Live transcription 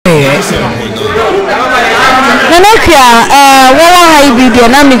Nanekia wo ha video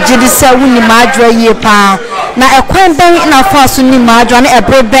na me gidi se wuni maadwo ye pa na ekwan ben na fa so ni maadwo na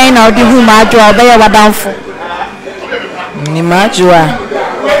ebre ben na odi hu maadwo obeya wadanfo ni maadwo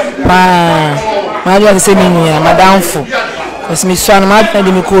pa maadwo se mi nua madanfo cause me so na maadwo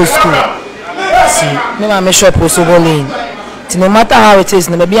de me go school see me ma me shop so bowling no matter how it is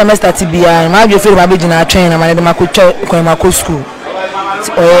na be a start bia maadwo feel ma be gina train na ma de makotwa ko ma school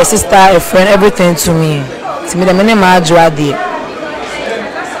or sister a friend everything to me. Me the many major there.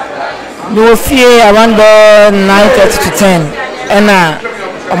 You will fear around 9:30 to 10. And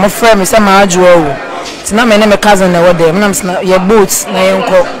I'm a friend, Mr. Major. It's not my name, cousin over there. I'm your boots, na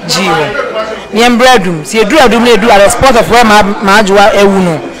uncle Gio. Me and bedroom. See, you do at the spot of where Major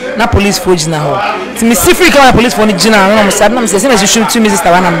Ewuno. Na police forge now. To me, see free come police for the general. I'm saying, as you shoot 2 minutes,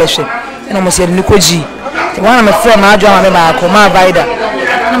 I want to be and I'm saying, Nukoji. The one I'm a friend, Major, I'm a Koma Vida.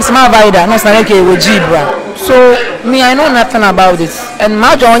 I'm some Vida, no, Sanake with Jibra. So me I know nothing about it and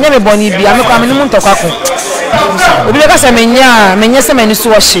Major onye me boni bia me kwa me mu ntokako obi le ka se menya se mani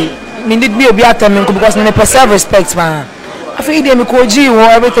so hye me need be obi atem me because me self respect man afi dey me ko gi wo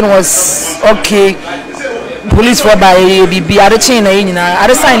everything was okay police for by bi ade chain na nyina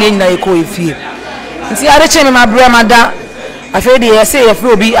ade sign na nyina e ko efie nti ade chain me ma bro mada afi dey say e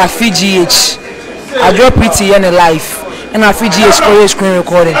fro obi afi GH I drop pretty in life and I fiji screen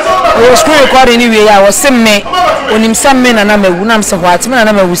recording. Screen recording anyway. I was saying me on him some men and I'm a say what man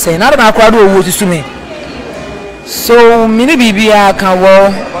and I'm saying. I don't know what to me. So many baby I can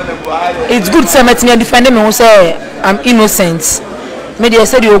well. It's good to meet me and defend me who say I'm innocent. Maybe I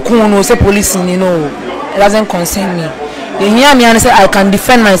said you no say police you know it doesn't concern me. They hear me and say I can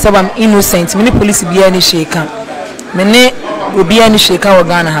defend myself. I'm innocent. Many police be any shaker. Many will be any shaker or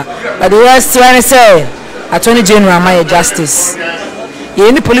Ghana. But the rest when say. Attorney General my justice.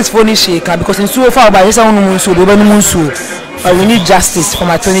 Any police phone shaker because in so far by so but we need justice from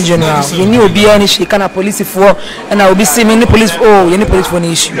Attorney General. We need to be any shaker and police for and I will be seeing any police any police phone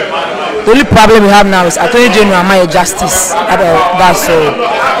issue. The only problem we have now is Attorney General my justice. That's all.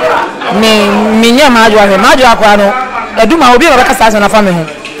 Me Major I do my obi bakasa na family home.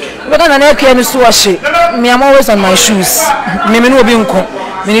 Because na na so me I'm always on my shoes. Me no obi nko.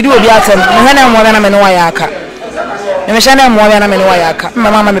 Me need obi atem. Me na mo na me no wayaka. Me shana mo na me no wayaka.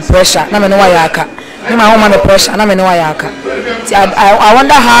 Mama me pressure na me no wayaka. Me ma home me pressure na me no wayaka. I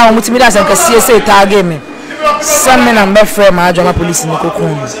wonder how mutimi da san kase say target me. Some men am be frame Major police ni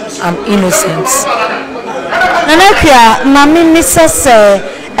kokon. I'm innocent. Nanekia na me misese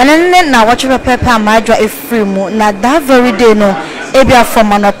ene na watch paper Major e free mu na that very day no ebia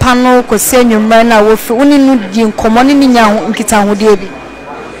from an panel ko se nwumre na wo free uni nu di nkomo ni nya nkita ho de bi.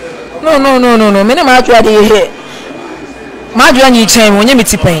 No. Me na Major dey here. Major anyi chen onye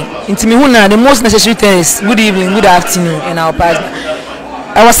mitipen. Intimi hu na the most necessary things. Good evening, good afternoon and our pastor.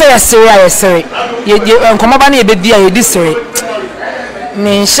 I was say sorry. Ye nkomo ba na e be dia ye di sorry.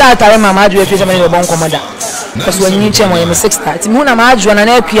 Me shout are my Major face me bon komoda. Because when you chen when me 6:30. Intimi hu na Major na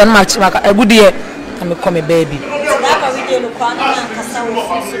akua na ma good year na me come baby.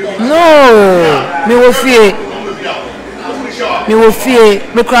 No, me wo fie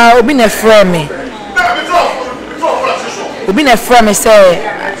me kra obi na frame me say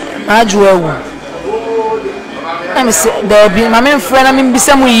Major ewu na me say there be ma me frame na me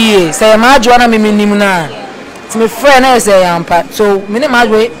bisa mu yie say Major na me nim na ti me frame na say yampa so me ne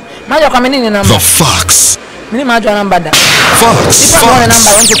Major kwa me ni number the fox me ne Major number da fox if I want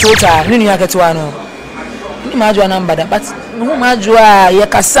number want to total ni nu yaketwa no ni Major number da but no Major ye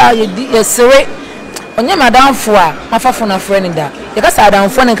kasa ye sere onye madam fo a mafafo na friend da ye kasa madam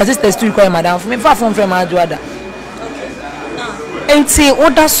fo na sister stu kwa madam fo me fafo friend Major da enti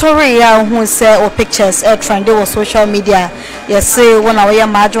oda sorry ya hu say o pictures trend on social media you say when we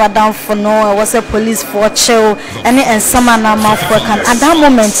Major down for no was a police for chill any and some na mouth work and at that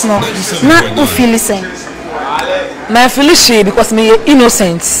moment no na feel listen my feel because me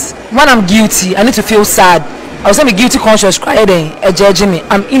innocent when I'm guilty I need to feel sad I was saying guilty conscious cry then judge me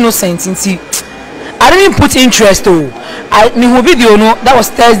I'm innocent until I didn't put interest though. Me who video no that was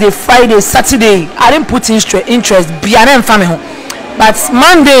Thursday, Friday, Saturday. I didn't put interest beyond family home. But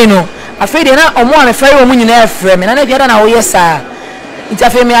Monday no, I feel they na omo an ferry omo nyina frame me na na bia na wo yes sir. It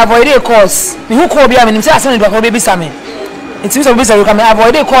afi me avoid the course. Me who call bia me nim say asen do ko be bisa me. It means be say you can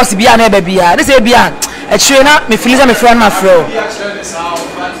avoid the course bia na be bia. They say bia e tire na me feel say me friend my friend.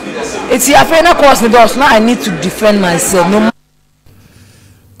 It's afi na course me does now I need to defend myself. No.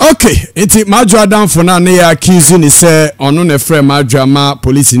 Okay, enti Major down for na na ya accuse ni say ono na frame Major ma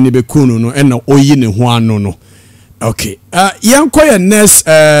police ni be kunu no e na oyi ne ho ano no. Okay. Yanko ya next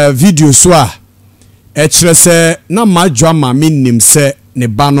video so a kyerɛ sɛ na madwa ma menim sɛ ne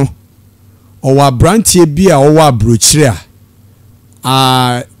ba no ɔwɔ abrantie bi a ɔwɔ abrokyire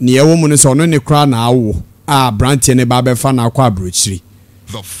a ne ɛwɔ mu no sɛ ɔno ne kora na awo a abrantie ne ba bɛfa na akɔ abrokyire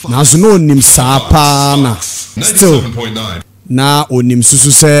nanso na onim saa paa na still na onim susu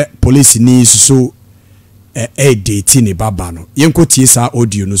sɛ police ni susu date ne baba no yenko tie saa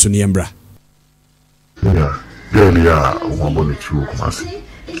audio no so ne yembra yeah girl ya wabone chuo kumasi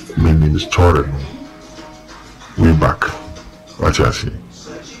meaning story way back what you see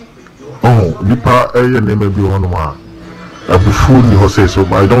oh nipa name bi one ma before you say so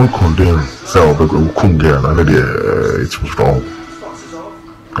but I don't condemn so but kum girl and it's wrong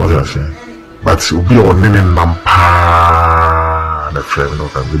what you see but you be on name nampa the friend no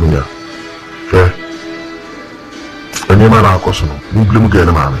can be no okay any man akoso no blame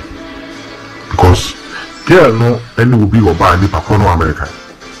girl na because girl no any will be oba ni papa no America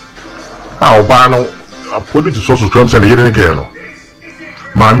oba no according to social terms and yere girl no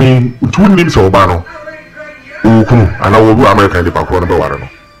mami utu ni so oba no ukunu ana wo bu America ni papa no be ware no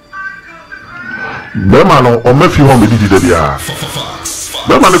be man no o mafi ho me didi da bia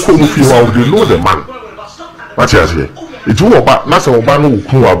be man ko mu fi ho they know the man what you say it wo oba na se oba no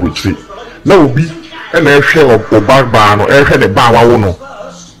ukunu abuchiri na obi and I share oba ba no e hwe ne ba wa wo no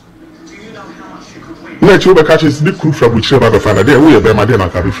na chi obe catch is the crew from which ever be find there we be ma dey na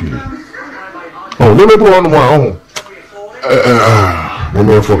ka be feel oh no me do one more no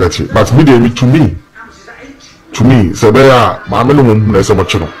me forget it but me dey to me so be ma me no mu na so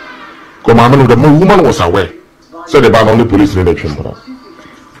much no ko ma me no the woman was aware so the ba no police in the twin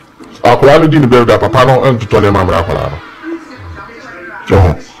akola no di ni be da papa no entoto ne ma mra akola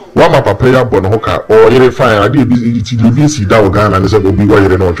no wa ma papa ya bo no hoka o yere fine ade bi si da o Ghana ne se obi wa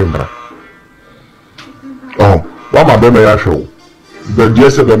yere no twin oh wa ma be me ya show the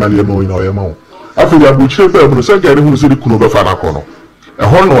dsc be ma le mo ina o ye ma o afi ya bu chire be mu se gari hu se di kuno be fa na ko no e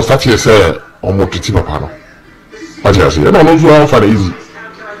ho no start ye se o mo titi papa no ma je ase e no no zo an fa na easy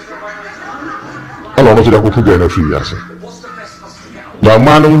ala no so da ko ku ga na free ase ya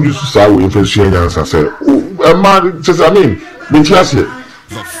ma no ndu su sa wo infection ya sa se e ma just I mean me ti ase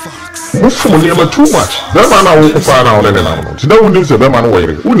mo ne ma too much be ma na wo ko fa na o le na no ti da woni se be ma no wo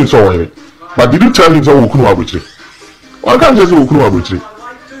yire woni so wo yire but did you tell him so wukunu abuchiri why can't you say wukunu abuchiri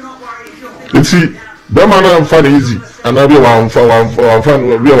you see the man am find easy and na be wan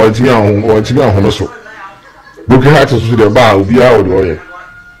fan we wan ti an ho so book heart so the ba obi a o de oye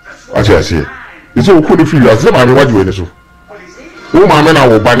what you say you say wukunu feel as the man waju eni so wo ma me na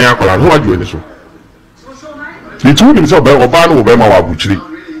wo ba ni akola no waju eni so the two himself be oba no be ma wa abuchiri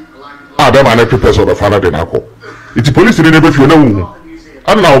a be ma na prepare so the father de na ko it police ni be fi na wu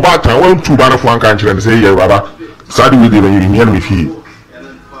and now back time when two banner for country and say yeah baba sadi we dey when you me feel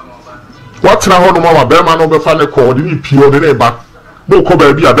what na ho no mama be man no be fa ne call the pio the back no ko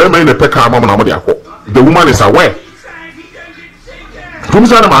ba bi a be man ne peka mama na mo dey akọ the woman is aware come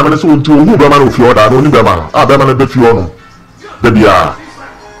say na mama so to hu be man ofi order no ni be man be man be fi ono da bia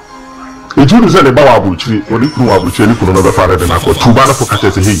e ju say le ba wa abuchiri oni kunu wa abuchiri ni kunu no be fa ne na akọ two banner for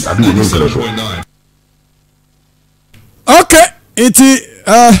catch say hey adi we no so okay iti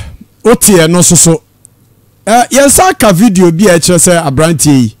otie no so yensa ka video bi a kire se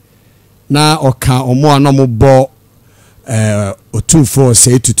abrantie yi na oka omo ana mo bo otumfo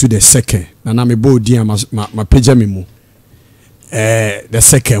say to the second na me bo odi ma page me mu the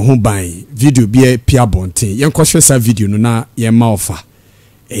second hu ban video bi a pia bonten yenko hwe sa video no na yen ma ofa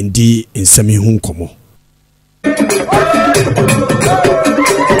endi nsami hu nkomo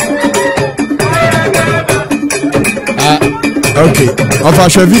okay ofa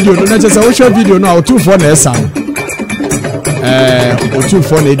share video no na say we share video no otumfo na esa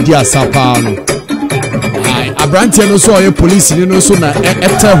otumfo na di asapa no abrantie no so oye police ni no so na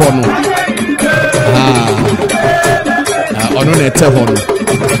ete ho no ono na ete ho no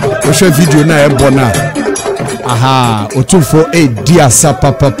we share video na ebo na otumfo di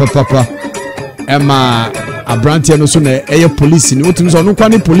asapa papa ema abrantie no so na eye police ni otum so no kwa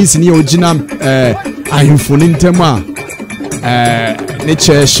ni police ni ogina ahimfo ni ntemu a ne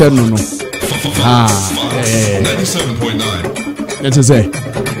cheshe no 97.9 let's say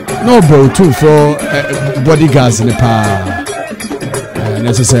no bro too for bodyguards in the pa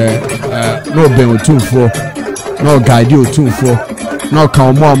let's say no ben too for no guide you too for no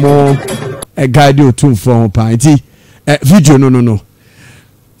come more a guide you too for pa nti video no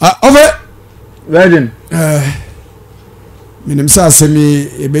over virgin minim sa semi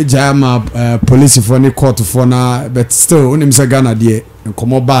ebeja ma police for ni court for na but still onim sa Ghana de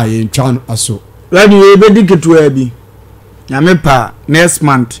nkomo ba ye ntwa aso when you ebedi ketua bi nyame pa next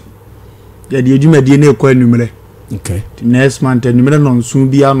month ya di edwumadi na ekwa numere okay next month numere no nso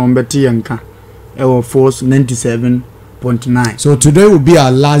bia no mbete yenka e wo force 97.9 so today will be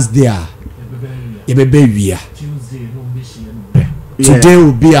our last day ebebe wia today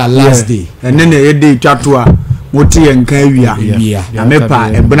will be our last day and then e dey twato a moti yenka wia na mepa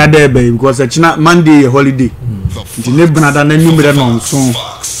e benada ebe because china Monday holiday nti ne benada na numere no nso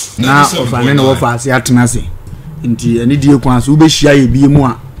na ofane no wofa ase atenase nti ani die kwan so ubehia ye bie mu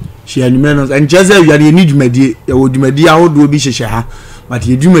a hia numere no and just say you need dwumadi e wo dwumadi ahodo bi hyehyɛ ha but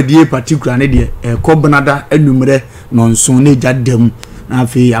ye dwumadi particular ne de e ko benada anumere no nso ne jadam na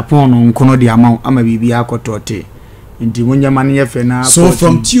afi apon no nkono de ama bibia akotote nti munyama ne yefe na so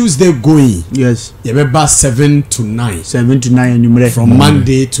from Tuesday going yes you be 7 to 9 anumere from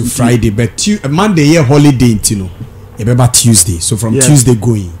Monday to Friday but Monday ye holiday ntino you be Tuesday so from Tuesday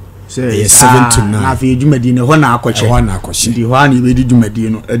going say 7 to 9 na afi dwumadi ne ho na akɔche nti ho ani be di dwumadi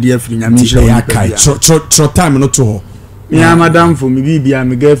no e de afiri nyame hye ya kai tro time no to ho me madam for me bibia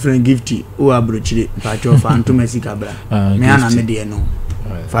me girlfriend gifty o abrochire pacho fa antomasi kabra me ana me de no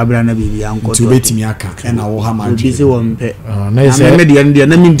fabra na bibia nko to betimi aka na wo ha ma bi se wo mpe na se me de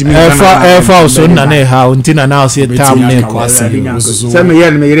na mintimi efa so na na ha untina na se tam ne ko se me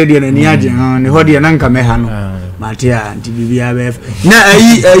yel me yere de na ni age ne ho de na nka me ha no matia nti bibia be na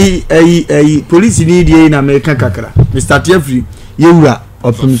ayi police ni die na me ka kakra Mr. Tiafri yewura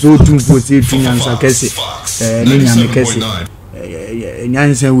opumso tumfo se tunyansa kese ne nyame kese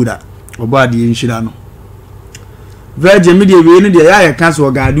nyansa wura obo ade nhira no virgin media we ne de ya ka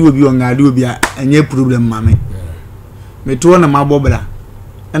so gade obi on gade obi a enye problem mame me to na mabobra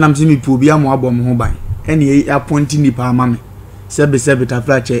enam se mi pu obi amo abom ho ban ene appoint ni pa mame sebe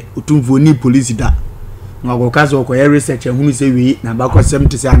tafrache otumfo ni police da na go ka so ko ye research ehunu se wi na ba ko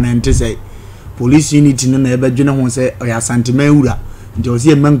 70 se 90 se police unit no na ebe dwene ho se oya santema wura nti o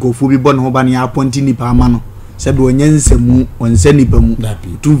se mankofo bi bo na ho ban ya appoint ni pa ma no sebe onyansemu onse nipa mu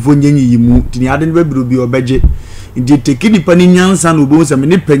otumfo nyanyi mu tini ade ne babiro bi obeje ndi tekini pani nyansa no bo nsam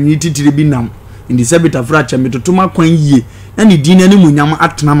ne panyi titire bi nam ndi sebita fracha metotoma kwan yie na ne din ne munyam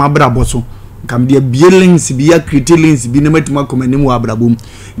atena mabrabo so kam de bielings bi ya creatilings bi ne matuma komani mu abrabom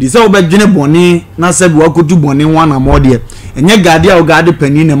ndi se obedwene bone na sebi wakotu bone wana mode enye gade a ogade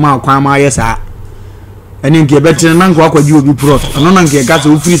pani ne ma kwan ma yesa eni nke betene na nkwa kwaji obi prot ono na nke ka se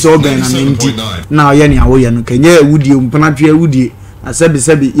ofiri se oben na nti na oye ne awoye no kenye ewudie mpana twa ewudie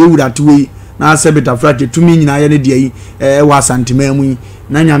asebi yewura tuwe na sebita frache tumi nyina ye ne de yi wa santima mu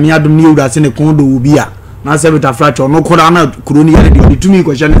na nyame adom ne yewura se ne kondo obi a na sebita frache ono kora na kroni ye de tumi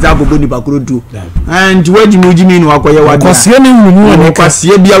ko hye ne za gogo ni bakro tu and waji mujimi no akoye wa kwasie ne humu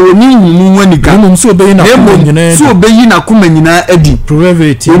kwasie bia woni humu wanika no so obeyi na kuma nyina so obeyi na kuma nyina adi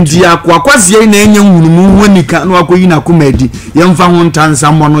probability ndi akwa kwasie na enya humu wanika no akoyi na kuma adi yemfa ho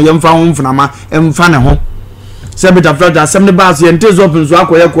ntansa mo no yemfa ho mfunama emfa ne ho sebita fracha asem ba so yentezo open so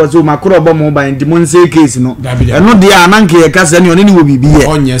akoye ko so makro obo mo ba ndi mon say case no eno de ananke ye kase ne oni wo bibiye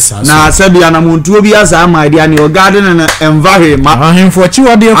na sebia na montuo bi asa ama dia ne o garden na envahe ma ahemfo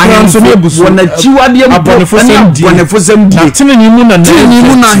chiwade kran so ne busu wona chiwade abonefosem die tene ni mu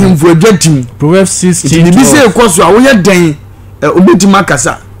na ahemfo adwatim Proverbs 16 ni bi se ko so a wo ye den obetima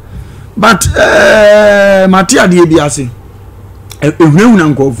kasa but matia de bi ase ehwewu na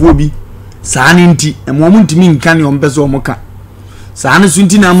nkofo bi saani nti emo ntimi nka ne ompeso omoka saani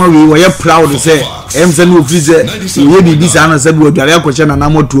sunti na ma we woye proud say emse no ofrize ye bibi saana sabi odware akɔhye na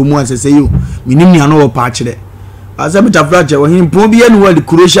namoto mu asese yo minim nia no wo pa kire asabi tafrache wo himpo bi enu wali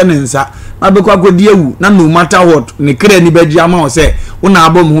kurohye ne nsa na be kwa kodi ewu na no matter what ne kre ni bagi ama wo say una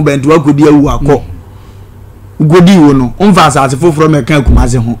abom ho bento akodi ewu akɔ godi wo no umfa asase foforo meka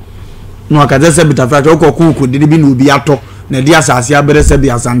kumase ho no akaze sabi tafrache okɔ kodi bi na obi ato na di asase abere sabi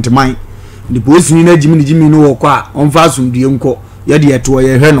asanteman the police ni na jimi no wo kwa onfa asumdie nko ye de eto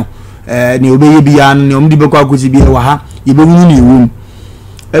ye hwe no ne obeye bia ne omdi be kwa kosi bia wa ha ye be hunu ne ewum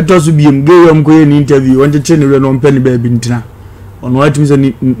eto so biem gewem ko ye ni interview on tete ne we no mpa ne ba bi ntina ono atimi so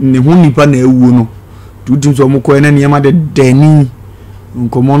ne hu nipa na ewu no tutim so mko na ne yama de deni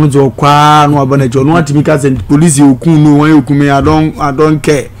nkomo no zo kwa no abana jo no atimi ka send police okun no wan okun me I don't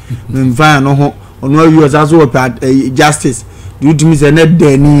care mfa no ho ono awi osaso justice due to me say net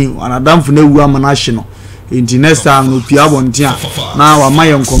deni anadamfo na ewu amana hye no enti next time no pia bontia na wa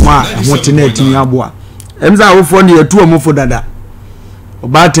maye nkoma ahote na atimi aboa emza awofo ne yatu omofo dada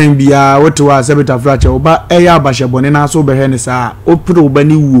oba tan bia wote wa sebita fracha oba eya abahye bone na so be he ne saa opre oba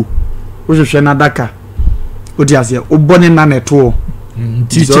ni wuo wo hwehwe na daka odi ase obone na neto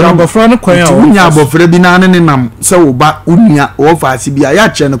teacher abofra no kwan a unya abofra bi na ne nam se wo ba unya wo fa ase bi ya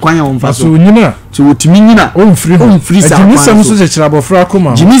che ne kwan a wo mfa so nyina so wotimi nyina omfiri sa jimisem so teacher abofra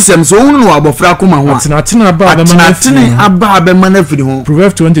koma jimisem so wo no abofra koma ho atena ba be man aba be man afiri ho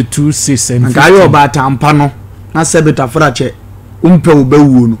Proverbs 22:6 and ngayo ba tampa no na sebeta fra che umpe wo ba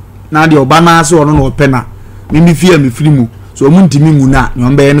wuo no na de oba na ase ono no opena mimi fie me firi mu so mu ntimi ngu na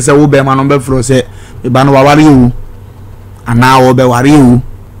nyombe yen se wo be ma no be fro se e ba no waware wu ana wo be ware wu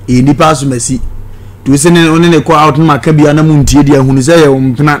e nipa so masi to se ne one ne ko out na maka bia na mu ntie dia hunu se ye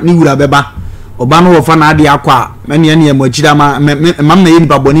mpena ni wura beba oba no wo fa na ade akwa me ne mo akira ma mam na ye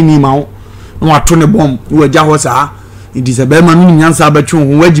nipa boni ni ma wo no ato ne bom wo agya ho saa idi se be ma no nyansa betwe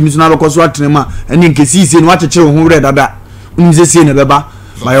ho wagimi so na bekoso atene ma ene nkesi se no akekere ho wure dada uni se se ne beba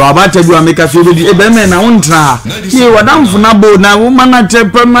ba yo abata bi ameka fi obi e be me na wontra ye wadamfo na bo na wo mana te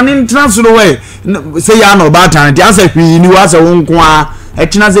permanent transfer we se ya na obata nti asa hwi ni wasa wonko a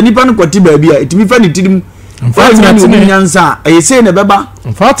etina se nipa no kwati ba bia etimi fa ni tirim fa ni nyansa e se ne beba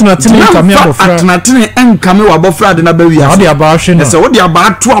fatna tini kame abofra atna tini enkame wa abofra de na ba wi asa odi aba ahwe no se odi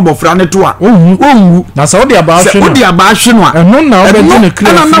aba to abofra ne to a onwu na se odi aba ahwe no odi aba ahwe no a eno na obeji ne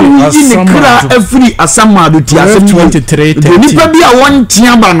kra afri asamado ti asem 23:30 nipa bi a won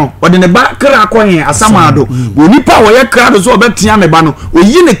tia ba no odi ne ba kra akɔye asamado nipa wo ye kra do so obetia ne ba no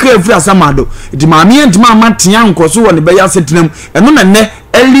oyi ne kra afri asamado di maame entima ama tia nkoso wo ne be ya setinam eno na ne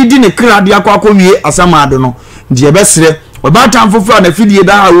elidi ne kra de akɔwie asamado no di ebesere obata amfofo na fidie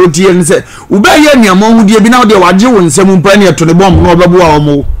da ha wotie ne se ubaye niam ohudie bi na wo de waje wo nsem mpa ne to ne bom no obeboa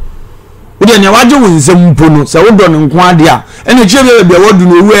omo wo de ne waje wo nsem mpo no se wo do ne nko ade a ene chebe be wodu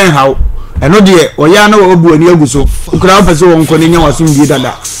no owu enhaw eno de oya na wo bu ani aguso ukra wo pese wo nko ne nya wasum bi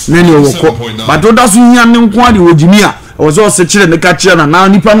dada na ne wo ko bato da so nya ne nko ade wo jimi a wo so se kire ne ka kire na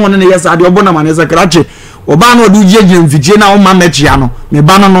nipa no ne yesa ade obo na mane se krache oba no du jeje mfije na o ma mechia no me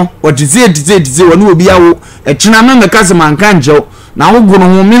ba no o tize woni obi awo echina me kase manka njew na wo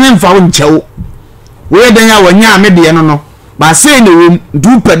gunu ho me mfa wo nchew we den ya wanya me de no ba sei ne wo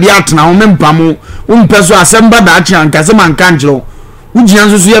du padi atna wo me mpamo wo mpeso asemba da achi anka se manka njew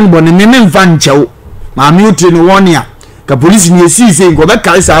ujian so ye no ne me mfa nchew ma me utre no woni a ka police ni esi sei ko be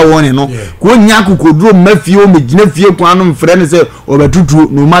kare sa woni no ko nya kokoduro mafie o megina fie kwa no mfre ne se obetutu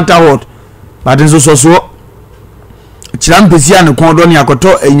no matter what but so chirampesi an kondo ni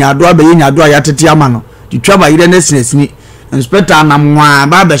akoto enyado abe enyado ayatete ama no ditwa ba yire ne sinesini inspector na mwa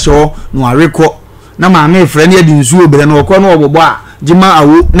ba be so no areko na ma me frɛ ne adi nsuo bere no okɔ no obobo a gima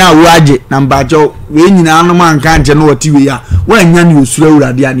awo na awo age na mbacho we nyina no man ka nche no watiwe ya wa nya ne osura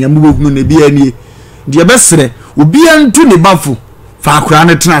urade a ne amugo ne bia nie de besere obi antu ne bafo fa akura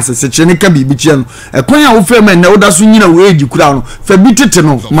ne tena se che ne ka bibi che no ekwan a wo fa ma na wo da so nyina wo egi kura no fa bi tete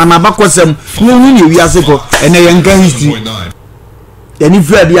no mana bakosem wo hu ne wiase ko ene ye nka history yani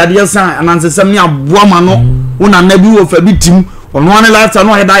Fred ya de san anansesem ne aboa ma no wo na na bi wo fa bi tim ono ane lata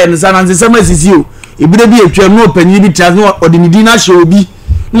no heda ye ne san anansesem asisi o ebire bi etwa no panyi bi tras no odinidi na hye obi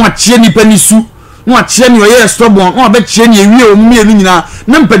no achie ni panisu no achie ni oye stubborn no be chie ni ewie o mu enu nyina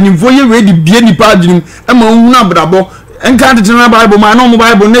na mpanimfo ye we di bie ni pa adwum e ma hu na brabo enka tete na Bible ma na mo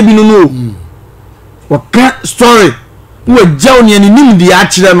Bible na bi no waka story wo jaw ni nim di a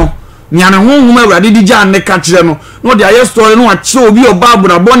kire no nyane honhom awrade di ja ne ka kire no de aye story no akire obi oba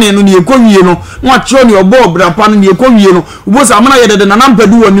brabo ne no ne ekowie no akire ni obo brapa no ne ekowie no ubo sa amana ye de na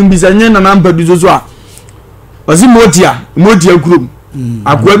nampadu wonum bi sa nye na nampadu so a ozi motia kurom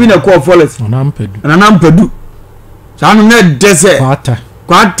akwa bi na call forest na nampadu sa no ne dese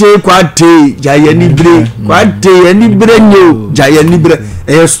kwate jaye ni bre kwate ni bre nyo jaye ni bre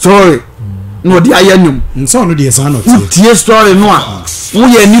e story no di ayenyum nso no di san no tie story no a wo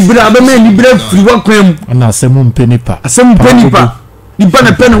ye ni bre abema ni bre firi wa kwam na asem mpenipa nipa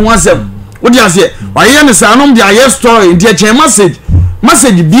na pen ho asem wo di ase wa ye ne sa no di aye story di che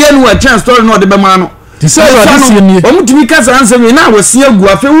message bia no a chen story no de be ma no ti say o mutumi kasa ansem na wo se agu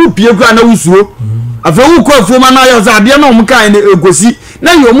afa wo pie kura na wusuo afa wo ko afu ma na yo za de na o mka ne egosi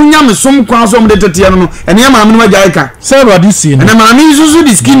na yo munya mesom kwa so mde tete no ene ma me no magya ka say body see ene ma me isusu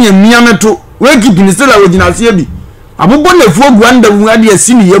di skin ya mia meto we keep ni stela we gina se bi abobo na fu ogu anda wu ade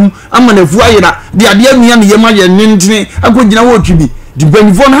asini yam ama na fu ayira de ade amia ne yam aye nintene akogina wo twibi di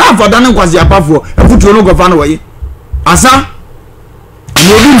benifo na half adan nkwasi apafo afutuo no gofa na waye asa no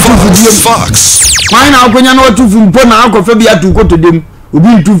bi nfufu di fox why na akonya na otufu mpo na akofa bi atu kotodem obi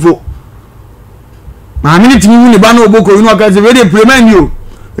ntufo ma mini timi wu ne ba na oboko inu aka se we dey playman yo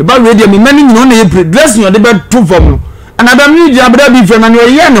e ba we dey me mani no na ye dress no dey be to form no anada mi di abra bi fe na no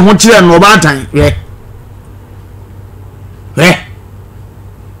ye ne ho kire no ba tan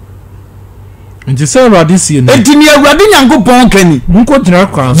nti sɛ awurade sie no enti ne awurade nyankopɔn kani munkɔ gyina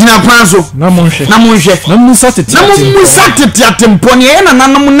kwan so na monhwɛ na musa tete atempɔ ne yɛ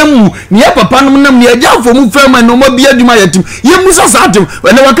nananom nam ne yɛ papa nom nam ne yɛ gyafo mu fama no ma bi adwuma yɛtim yɛ musa saa atem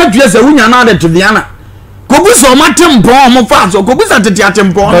ɛne waka tuɛ sɛ wonya na ade todeana kobusa o matempɔ mo fa so kobusa tete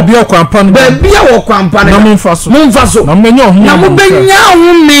atempɔ ba bia kwampa no ba bia wo kwampa no momfa so na mobenya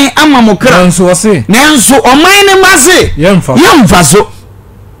home ama mo kra nanso ɔman ne ma se yɛmfa so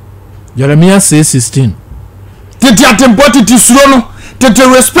Jeremiah 6:16 tete atempɔ tete suro no tete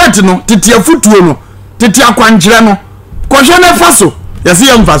respect no tete afutuo no tete akwankyerɛ no kɔhwɛ ne fa so yɛse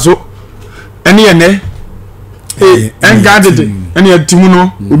yɛmfa so ɛne yɛnɛ ɛngadete ɛne atimu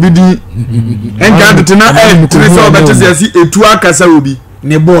no obi di ɛngadete na tene sɛ ɔbɛte sɛ yɛse etu akasa obi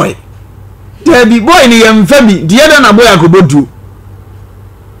ne boy dabi boy ne yɛmfa bi deɛ dɛ na boy akɔbɔduo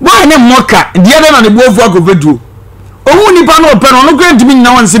boy ne mmɔka deɛ dɛ na ne boɔfo akɔbɔduo ɔhu nipa no ɔpɛ no ɔno kora ntimi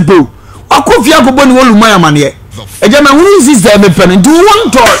nyina wanse pɛo wakɔ fie akɔbɔ ne wɔluma yamaneɛ ɛgya ma hunu sister mepɛ no nti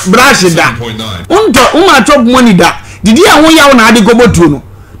wontɔ brush da woma chop money da didi a woyawo na ade kɔbɔtuo no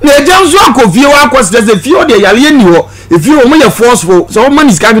na ɛgya nso akɔ fie wakɔ sɛ sɛ fie ɔde yareɛ ni hɔ efie wɔn yɛ forceful sɛ wɔn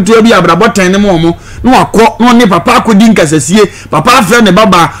mani sika ketewa bi abrabɔ tɛn ne mu wɔn na wakɔ na ɔne papa akɔdi nkasasie papa afɛ ne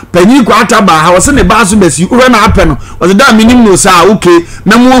baba panyin kɔ ata ba ha ɔsɛ ne ba so bɛsi wura na apɛ no ɔsɛ da minim no saa okay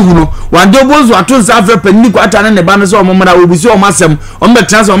mɛmo ahu no wande obozu ato nsa afɛ panyin kɔ ata ne ba no sɛ ɔmo mra obi sɛ ɔmo asɛm ɔmo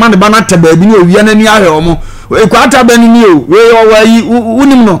bɛtena sɛ ɔmo ne ba no ata baabi ne owia n'ani ahɛ ɔmo kɔ ata ba ni o we ɔwɔ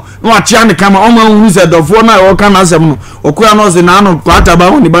wunim no na wakyea ne kama ɔmo ahu sɛ dɔfoɔ na ɔka na asɛm no ɔkɔya no ɔsɛ na ano kɔ ata ba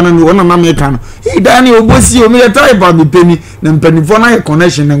ɔne ba no ni ɔna na meka no idan ne obosi omi yɛ try pa peni na mpanifo na yɛ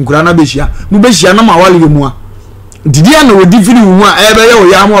connection na nkura na behia mu behia na ma wale mu a didia na odi firi wu a ebe yɛ o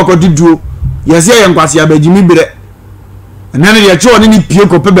ya mu akɔtutuo yɛse yɛ nkwase abagimi bere ɛna ne yɛ kye ɔne ne pie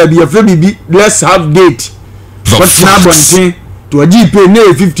kɔpɛ baabi yɛfrɛ bibi let's have date wɔtena abɔnten to ɔgye pay na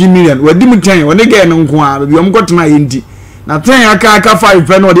 15 million wadi mu tɛn ɔne gɛ no nko a baabi ɔmo kɔtena yɛ nti na tɛn aka 5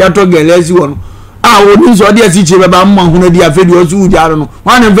 pɛ na ɔde atɔ gɛlɛ asi wɔ no a ɔni nso ɔde asi kye bɛba mma ho na di afɛdi ɔso wudi aro no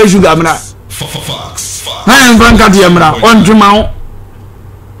wɔn ne mfa sugar mra ha mfa nkate yɛ mra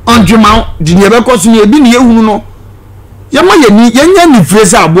ɔntwema wo didi ɛbɛkɔ so ne ebi ne yɛhunu no yɛma yɛnya nifire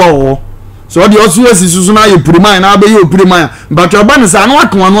sɛ aboa wɔ so ɔde ɔso asi susu na ayɛ pureman na abɛyɛ opureman mpatwa ɔba ne saa na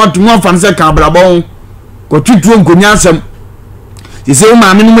waka wano ato mu afa no sɛ ka abrabɔ ho kɔtwitwo nkonya asɛm sɛ wo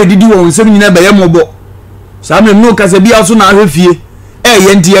maame no mu adidi wɔ nsɛm nyina bɛyɛ mmɔbɔ saa mmerɛ no kasa bia so na ahwɛ fie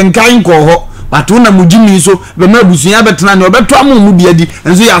ɛyɛ nti yɛnkan kɔ hɔ bato na mugyimi so bɛma abusua bɛtena ne ɔbɛtɔ ama mu biadi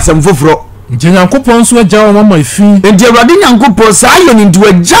nso yɛ asɛm foforɔ nti nyankopɔn nso agya wɔn ama fi nti awurade nyankopɔn saa yɛ no nti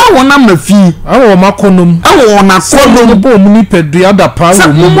wagya wɔn ama fi awɔ wɔn akɔnom bɔ mu nipadua da paa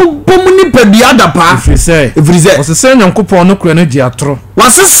wɔ mu bɔ mu nipadua da paa ɛfiri sɛ wɔsesɛ nyankopɔn no kura no di atorɔ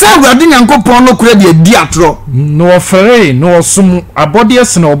wɔsesɛ awurade nyankopɔn no kura deɛ di atorɔ na wɔfɛre na wɔsom abɔdeɛ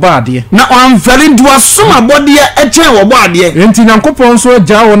sene ɔbɔ adeɛ na ɔmfɛre nti wɔsom abɔdeɛ ɛkyɛn wɔbɔ adeɛ nti nyankopɔn nso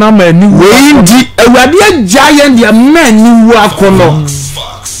agya wɔn ama aniwu wei nti awurade agya yɛn deɛ ma aniwu akɔnɔ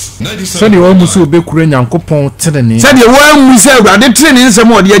sɛdeɛ wɔn mu sɛ obɛkura nyankopɔn tenene sɛdeɛ wɔn mu sɛ awurade tenene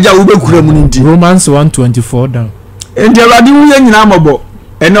nsɛm a ɔde agya wobɛkura mu no nti Romans 1:24 down nti awurade wu yɛ nyinaa mɔbɔ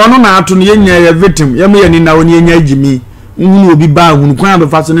ɛnɛ ɔno na ato no yɛnya yɛ victim yɛma yɛ nina wɔ ne yɛnya agyimi nhunu obi baa hunu kwan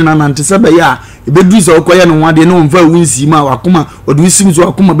abɛfa so ne nanante sɛ bɛyɛ a ɛbɛduru sɛ wokɔyɛ no ho adeɛ ne wɔmfa wo nsi mu a wakoma ɔde wosim so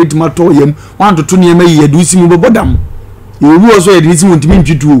wakoma bɛtumi atɔ yam wantoto nneɛma yi yɛde wosim bɛbɔ dam yɛwuo so yɛde wosim ntumi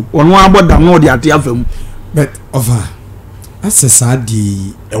ntwituo ɔno abɔ dam na ɔde ate afa mu but ɔfa asɛ saa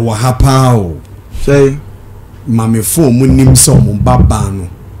de ɛwɔ ha paa o sɛ mamefo mu nim sɛ ɔmo baba no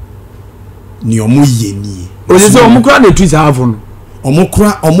ne ɔmo yɛ nie ɔde sɛ ɔmo kora de tu saa afo no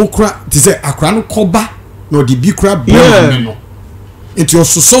ɔmo kora te sɛ akora no kɔba na ɔde bi kora bɛn no nti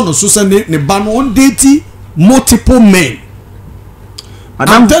ɔsosɔ no so sɛ ne ba no on date multiple men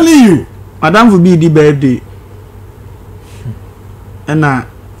I'm telling you madam for be the birthday ɛna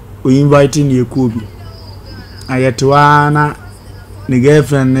o invite ne ekɔ bi ayɛtewa na ne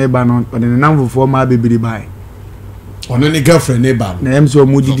girlfriend ne ba no ɔde ne namfofoɔ ma bebere bae ɔno ne girlfriend ne ba na ɛm sɛ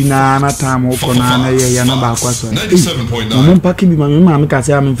ɔmo didi na time ɔkɔ na yɛ ya na baako aso ɔmo mpake bi ma me kase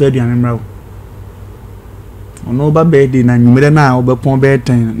a me mfa aduane mmra wo ɔno ba birthday na nwumere na ɔbɛpɔn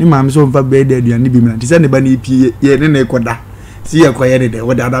bɛɛtɛn ne maame sɛ ɔmfa birthday aduane bi mmra nti sɛ ne ba ne pie yɛ ne ne kɔda si yɛ kɔyɛ ne dɛ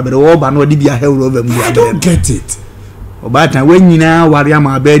wɔde adabere wɔba na ɔde bi ahɛworo over mu I don't get it obata we nyina wari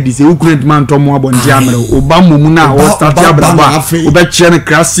ama bedi se ukurent man to mo abonti amre oba momu na wo start abraba obekye ne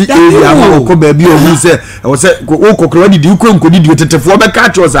krasi area ama ko ba bi ohu se wo se wo kokoro didi ukro nkodi di tetefo obeka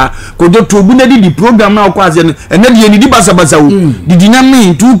chosa kojo to bu na didi program na ko aze ne ene de ni di basa basa wo didi na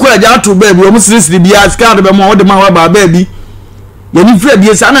me tu ko aja to ba bi o musiri bia skard be mo wo de ma wa ba bi ye ni fre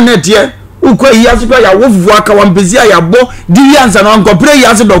bia sa na netie ukọ yi aso ya wo fufu aka wa mpezi ya bo di yansa na nkopre yi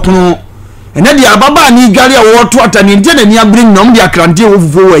aso dokono ene dia baba ni gari a wo to atani ntia na ni abrin nom dia krante wo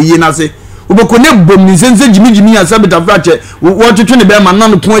fufu wa yi na se obeko ne bom ni sense jimi ya sabita frache wo twetwe ne be ma na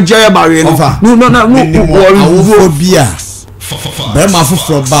no ko agya ya ba we no wo bia be ma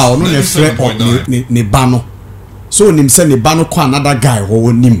fufuro ba ono ne frɛ ne ba no so nim se ne ba no kwa another guy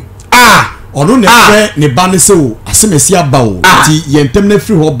wo nim ono ne frɛ ne ba ne se o asemesi aba o ti yentem na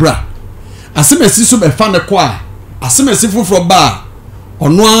free ho bra asemesi so be fa ne kwa asemesi fufuro ba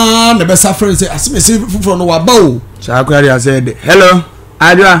ono a ne be sa friend say asemesi fufuro no wa ba o sa kwari said hello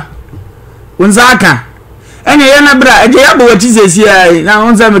adwa unzaka ene ye na bra eje ya bo wati sesi ai na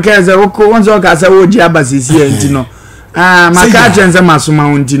unza me ka say woko unza ka say wo ji aba sesi enti no maka chenze masuma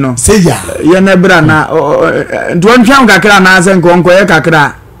unti no say ya ye na bra na ndon twan kakra na se nkonko ye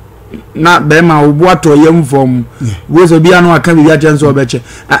kakra na be ma obu ato ye mfom wo so bia no aka bia chenze obeche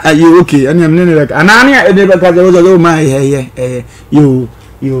ye okay ene me ne like anani ene be ka say wo so ma yo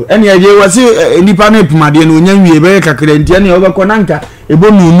ene ye wasi nipa na epumade no nya wie be kakra enti ene obekọ nanka ebo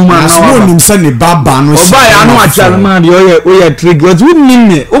nunuma na so nim se ne baba no oba ya no achal ma de oye trick what we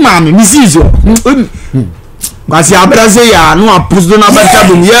mean o ma me misizo kwasi abrase ya no apusto na bata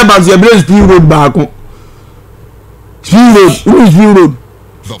bum ye ba ze blaze speed road back speed road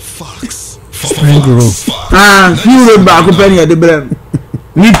the fox Spring Road speed road back pe ne de brem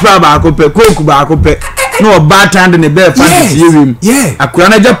nipa back pe coke back pe no bata and ne be fancy yewim akura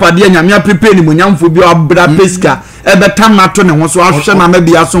na japade nyame prepare ni monyamfo bi obra pesca ebe tamato ne ho so ahwehwe na ma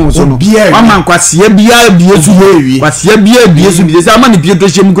bia so ho so no mama kwase bia su hewi kwase bia su bi se ama ne bia to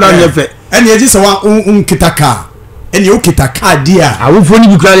hye mkura ne fe ene ye se wa unkitaka ene o kitaka dia awofo ni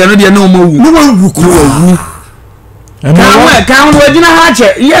bikura ya no de na o mawu no wa kuro wu kan wo gina ha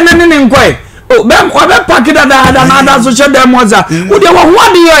che ye ne nkoi o be pack da na da so che be moza wo de wo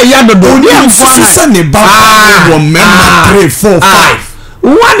ho de ya dodo de mfa se ne ba wo member 3 4 5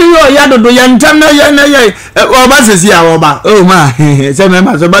 wadi yo ya dodo ya ntam na ye o ba sesi ya o ba o ma se me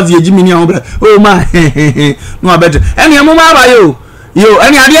ma so ba ti ejimi ni o bra o ma no abet eni mo ma ba yo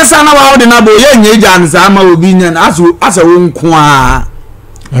eni ade sa na wa o de na bo ye nye ja nsa ma obi nya asa wo nko a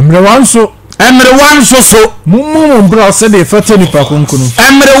emre wanso so mumu mbra se de fete ni pa konkunu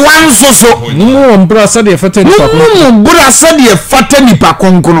emre wanso so mumu mbra se de fete ni pa konkunu mumu mbra se de fete ni pa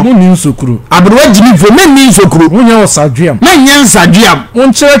konkunu mu ni nsokuru abro jimi fo me ni nsokuru mu nya osadwam me nya nsadwam mu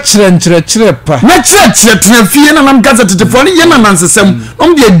nkyerɛ pa na kyerɛ tena fie na nam kasa tetefo ne ye na nansesem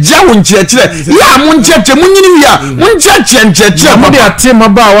om de gya wo nkyerɛ ya mu nkyerɛ mu nyini wi a mu nkyerɛ mu de atema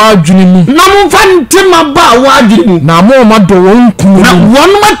ba wa adwene mu na mu fa ntema ba wa adwene mu na mu ma do won kunu na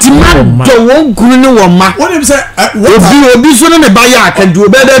won ma tima do won kunu ne won ma woni se obi so ne ba ya akadu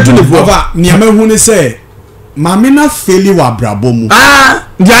obeda tu ne fo baba niam hu ne se mama na feli wa brabo mu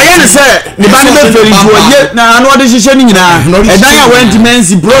dia ye ne se ne ba ne be feli fo ye na anu ode hihye ni nyina edan ya went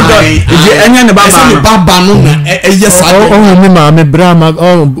mensi brother enye ne ba ma ne baba no na eye sa o ni mama brama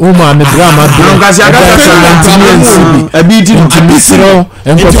o mama brama do ngasi aga se abi ti bisiro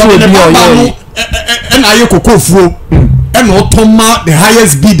enko bi o ye na aye kokofuo na otoma the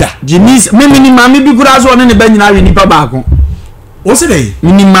highest bidder jimis mimi ni mami bi kura so ne ba nyina wi nipa baako o se dey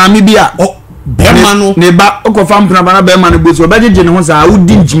ni mami bi a bema no ne ba okofa mpna bana bema no boso ba jeje ne ho sa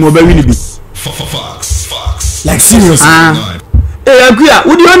udi ntimo ba wi ni bi like seriously akuya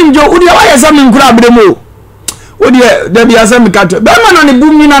udi oni jo udi wa yesa min kura abremo udi da bi asa mi kato bema no ne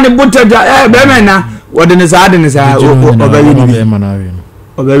bumi na ne botaja bema na wode ne sa o ba wi ni bi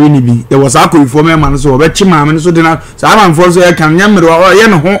obawi ni bi there was akofo me man so obechi maame so de na sa man for so ye kan nyamre o ye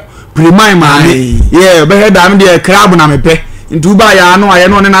ne ho premai maame ye be head am de crab na mepe ntu ba ya no aye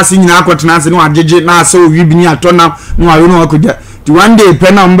no ne na se nyina akotena ase no agege na ase owibini atona no ayo no akoja ti one day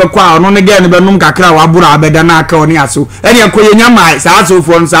pe na mbe kwa no ne ge ne be num kakra wa buru abeda na aka oni aso ene ekoye nyama sa aso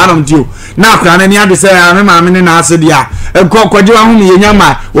fo nsa anom tio na akra na ni ade se ane maame ne na ase dia ekoje wa hu ne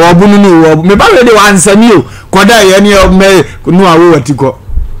nyama wo bunu ni wo me ba we de wa nsani o koda ye ne me no awo watiko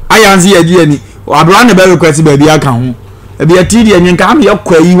ayanzi ye die ni abra ne be request ba bi aka ho ebi atidi enyen ka am ye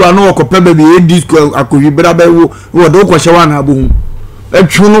kwa yiwa no okope ba bi edisco akowi bra ba wo do ko hye wa na abo hu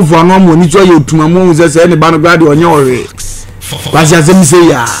etwu no fo no mo ni so ye otuma mo se ne ba no grade onye ore wasi asem se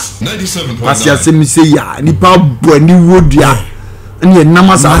ya 97.9 wasi asem se ya ni pa bo ni wodua ne nam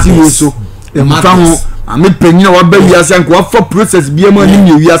asase wo so e mfa ho ame panyina wa ba wi ase anko wa for process bi am ani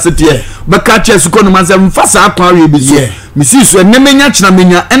mi wi ase te ba ka che su ko no ma se mfa sa akwa wi bi so misi so ene menya kyena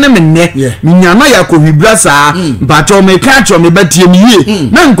menya ene menne menya na ya ko hibra saa mpacho me ka cho me batie mi yie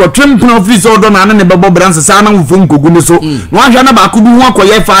na nkotwem pno office odo na ne bebo branse saa na mfo nkogu ne so no ahwa na ba ko bi ho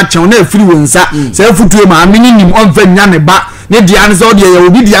akoye fa achen na afiri wonsa saa futue ma amini nim onfa nya ne ba ne dia ne so de ye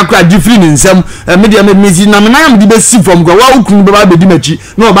obi dia kra different ne nsam me dia me mezi na me na am de be si from go wa ukunu be ba be di machi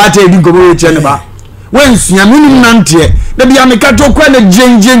na ba ta edi go be che ne ba when suya minimum nante da bia me kato kwa na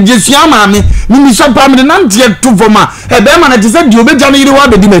jenje suya ma me mi so pa me nante to voma e be ma na te se di obeja ne yiri wa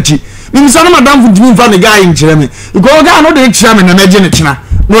be di machi mi so na madam fu dimi fa ne guy nkyere me go ga no de kyere me na na je ne kyena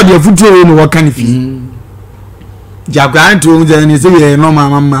no de futu we no waka ne fi jagwa nto o je ne se ye no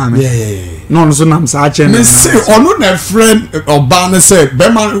mama me no no so nam sa che me say onu na friend oba ne say be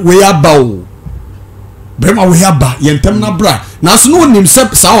ma we aba o be ma we aba ye ntem na bra na so no nim se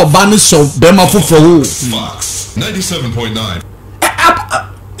sa oba ne so be ma fofo o Fox 97.9.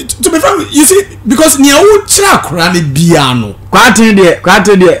 to be frank, you see, because near would track rally piano. Quite de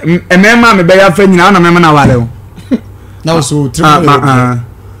emema me be ya fa nyina na mema na wale. Now so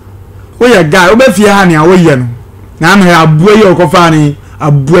we ya guy obefie ha ne awoye no. Na me aboye ye okofa ni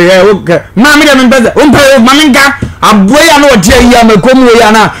aboye o ma me de me beza o mpa ma me nka aboye na odi ayi amakom we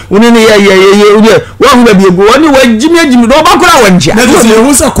ya na woni ne ye wo hu ba bi ego woni wa jimi do ba kora wanjia. Na so ye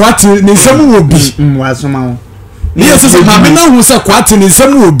hu se kwati ne nsam wo bi. Wasoma wo. Yes, so ma me na hu se kwati ne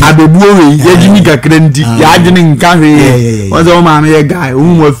nsam wo bi. Abebuo we ye jimi kakra ndi ya adwene nka hwe. Wo ma me ye guy o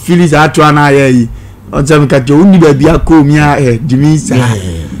mu feel is atwa na ye yi. O tell me ka jo uni ba bi akom ya jimi sa.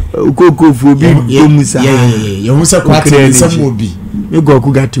 Ukoko fu bi omusa ye hu se kwati ne nsam wo bi. Me go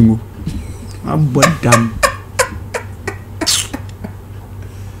ku gatingo abodam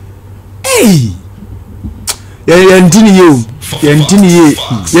ye ntini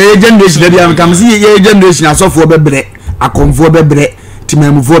ye generation bia am kam si ye generation asofo bebre akomfo bebre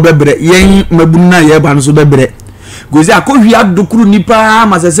timamfo bebre yen mabunna ye ba no so bebre gozi akohwi adokuru nipa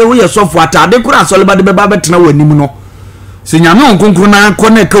masese wo ye sofo atade kura asoleba de beba betena wanim no se nyame onkonkro na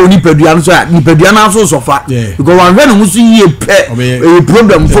connect ka onipadua no so nipadua na so sofa because one when no so yie pe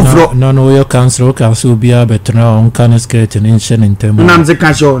problem foforo no your council bia betena on can skirt and inshen in term na mze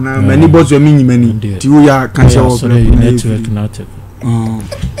ka show na mani boss mi nyimani ti wo ya ka show network not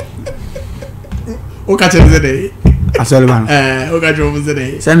o ka chere de asoleba o ka chere mo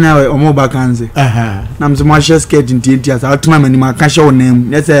de sana we omo ba kanze na mze mo share skirt nti asa atuna mani ma ka show nem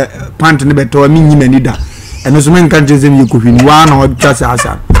ne se pant ne beto mi nyimani da eno so men kan jeze mi kohwini wa na odwase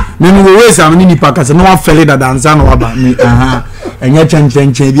asa me no we sam ni nipa kase no afele da dansa no waba mi enya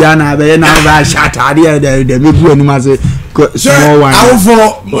chenchenche bia na be na ba shata de me bu anu ma se small one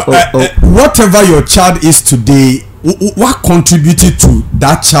for whatever your child is today, what contributed to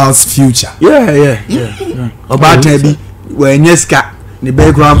that child's future? Yeah oba tabi we nyeska ni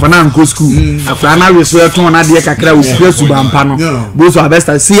be kura mfana nko school afra na we so eton na de kakra we kura suba mpa no bo so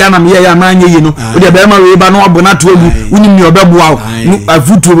abesta si ya na me ya na anye yi no o de be ma we ba no abona to agu unim ni obeboa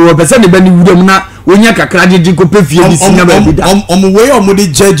afutu we pese ne be ni wudam na onya kakra jeje ko pefie ni sinya ba bi da we de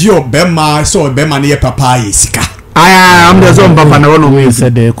judge your be ma so be ma ne papa yi sika am de so papa na wono we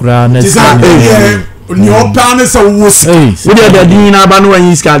said de kura na ni opa ne so wo sika we de din na ba no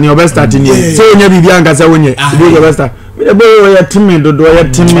wan sika ni obesta ni so onya bibia anka wonye we obesta ebe ya timi dodo ya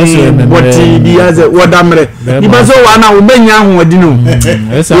timi boti biaze wodamre ibazo wana ubenya ho adi no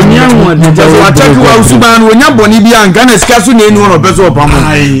onya ho adi just wataki wa usuban onya boni bia nka na sika so na enu no peso opamo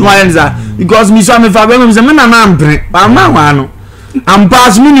no ayenza because mi so me fa be me se me na na mpre ba ma wa no am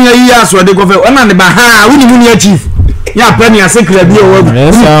pass me ni yi aso de ko fe ona ne ba ha woni mu ni chief ya pe ni asekra bi o wa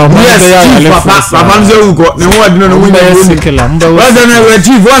yes papa nze uko ne ho adi no woni ya sekela waza na we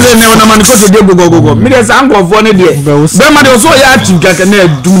chief waza ne ona man ko to de gogogo mi de sa nkofo ne de be ma de so ya active kaka na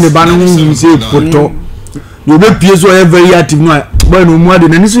dum ne ba no hu se poto you be pie so ya very active no boy no mu ade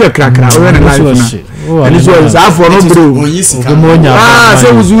na ni so ya krakra o na life na ani so za for no bro se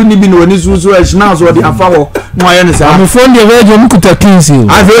uzu ni bi no ni so so e na so de afa ho no aye ne sa am phone de radio mukuta kinsi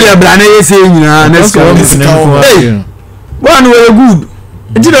a fe ya bra na yese nyina na ska one way good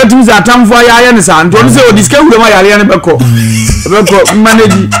enti na tumi za tamfo ya ne sa nto no se o diska hure ma yare ne beko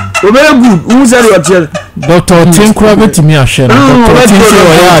manage o be good u se yo tie Dr. Tinkra betimi ahye na Dr. Tinkra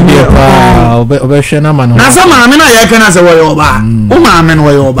o ya de pa o hwe na ma no na so ma me na ye kana se wo yo ba o ma me no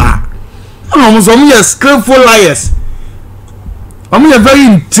wo yo ba no mo so mo ye skillful liars o mo ye very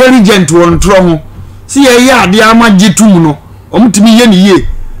intelligent won tro ho si ye ya de amagitum no o mutimi ye ni ye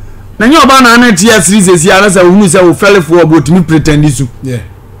na nyo ba na na tia series ya na sa hunu se wo felifo obotimi pretend su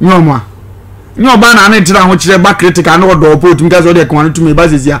nyo mo nyo ba na na tira ho kire ba critical na odo opotimi ka so de kwa no tumi ba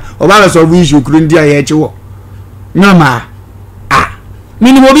sesia o ba so bu issue kuru ndi ya eche wo nyo ma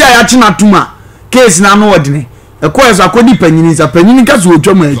minimo bi aya china tuma case na no odine e ko eso akodi panyini sa panyini ka so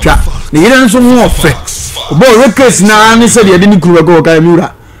otwa atwa na yire nso ho ofe obo we case na ni se de ni kuru ba ko ka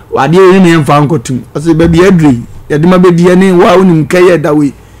miura wa de ni ne mfa nkotum o se ba bi adri ya de ma be di ni wa unim kaye da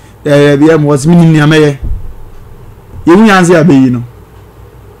we bia mo was minini ameye You answer a baby, no.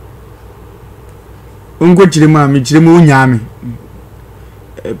 Uncle Chirima, Michimo Yami.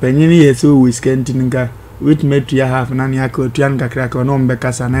 Penny, so we scanting. Which made to half Nanyako, Tianka crack on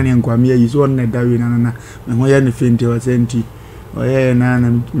Becas and Nanny and Quamia is one that Diana, and when faint was empty, or Nana,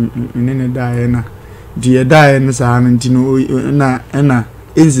 and Diana. Dear Diana, Sarantino, Anna,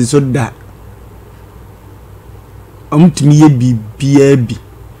 is so that. To me, be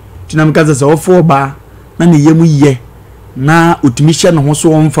Tinamcas all 4 bar, Nanny Yemu ye. Na utimisha na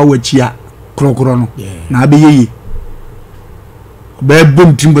hoso omfa wachia krokro no na abeye be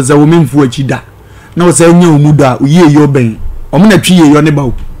bom timbo za womemfu wachida na wo say nya omudo a uye yo ben omo na twiye yo ne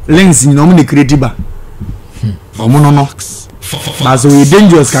bawo lens ni omo ne create ba omo no ba so we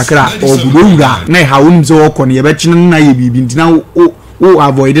dangerous kakra obudo wura na ha wonim so woko ne ye be chine na ye bibi ntina wo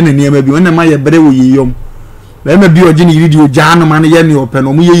avoid na niam bi wona ma ye bere wo ye yom ba ma bi oje ne yiri di oja no ma ne ye ne open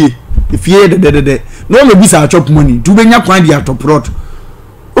omo ye ifie de no me bisa chop money tu benya kwan dia top rot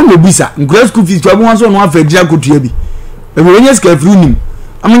o me bisa grade school fees to abon so no afa dia kotua bi e we nyes ka free nim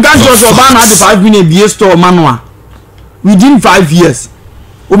am gan so ba na 5 minute bi store manual within 5 years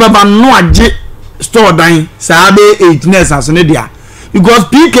o be ba no age store dan sa be 18 as ne dia because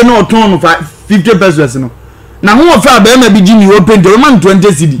PK no turn 50 pesos no na ho fa ba ma bi gini open do man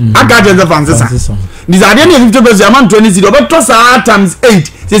 20 cedi aka je the fancy this are dey 50 pesos man 20 cedi o be to sa times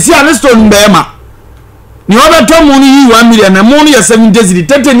 8 se si an store be ma ni oba to mu ni 1 million na mu ni 70 cedi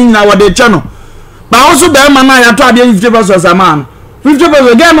 30 ni na wade channel ba also be ma na ya to ade 50 pesos a man 50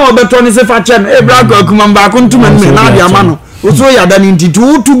 pesos again no oba to ni se fa chen e bra ko kuma ba ko ntuma ni na dia ma no so ya da ni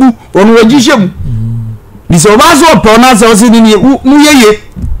ntitu tubu onu wagishem ni so ba so po na se o si ni mu yeye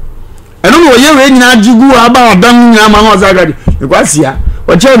eno no ye we nyina jigu aba odam nyina ma no zagadi e kwasia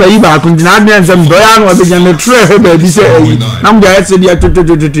o che ba yi ba ko nyina ade nsem do ya no obe nya tre he ba bi se eyi na mu ya se dia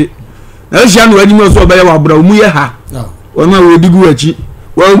tototototi na sha no wadi mo so ba ya wa bra mu ye ha wona we digu achi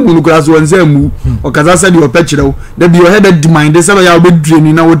wa mu no kra so wonse mu o kaza se di o pe kirewo da bi o head demand se ba ya obe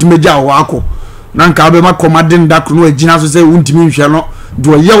dreni na wotimeja wa akọ na nka be ma commanding da kro no agina so se wontimi nhwe no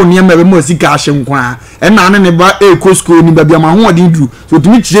do ye wo ne ma be mo sika ahye nkwa e na ne ba e ko school ni ba bia ma ho odin duru so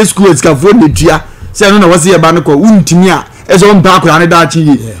timi kire school sika fo ne tua se no na wose ye ba ne ko wontimi a e so mpa akra ne da chi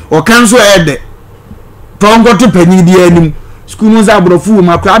yi o kan so e de tongo to panyi di anim school no za abrofu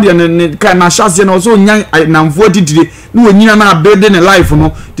ma kra de ne ka na chance na so nya na mfo titire ni wonyina na build ne life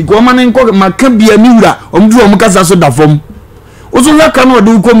no ti ko ma ne nko ma ka bia mi wura omdu omkasa so da fom ozo ya kan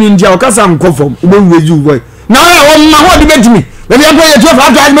odi community a okasa nkofom ubeweju boy na ya o ma ho di betimi be ya ko ye 12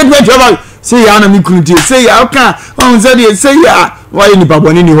 after me 12 say ya na mi kunti say ya ka on say ya why ni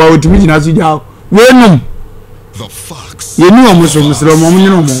baboni ni ho otimi jina so ja we num the fox ye ni o muso musro mo munyi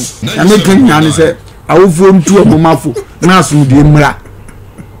no mo ya me kan ya ni say awofo ntu o mafo na aso di mra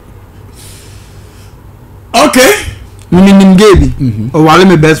okay nim gebi o wale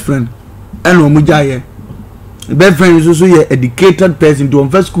my best friend eno mu jaye best friend is also a educated person to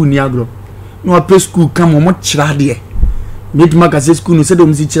first school ni agro no a school come mo chira de make maka say school no say do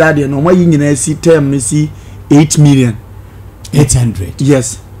msi chira de no mo yi nyina si term ni si 8 million 800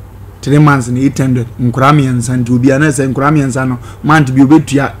 yes 3 months ni 800 nkura mi yansa nti obi ana say nkura mi yansa no month bi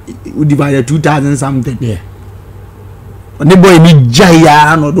obetua o divide 2000 something yeah ne boy ni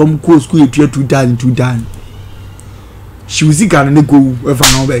jaya no do ko school etua 2000 she was gonna ne go ever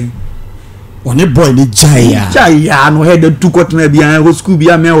no be one boy ni jaya no head to cut na bia ho school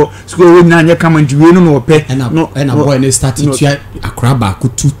bia me ho school wo na anya come nti we no pe na boy ni started to akraba ku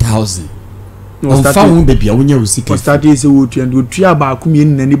 2000 no fa won be bia wonya usika started say wo tu and wo tu aba ku mi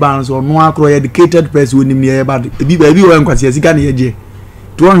nani ba so no akro educated person wonim ne ye ba bi wo nkwase sika na ye je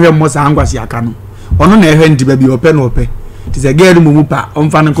to won hwe mo sa nkwase aka no ono na ehwe nti ba bi ope na ope ti se gere mu pa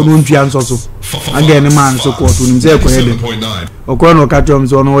omfa ne ko no ntua nso so again man so ko to nim se ko ye de okwa no ka chom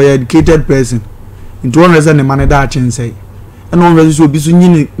so no educated person into one reason ne man da chinsei and one reason so bi so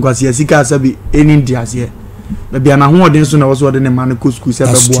nyini kwase asika asabi eni ndiase ba bia na ho odin so na wo so de ne man ko school se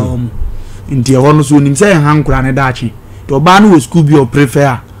be boa om nti e hono so nim se hankura ne da chi to ba no school bi o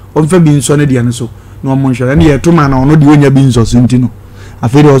prefer omfa bi nso ne de ne so no mo nhwere ne ye to man na ono de onya bi nso so nti no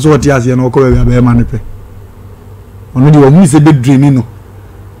aferi o so woti ase na okọ ba be man ne pe ono di wo mu se be drain no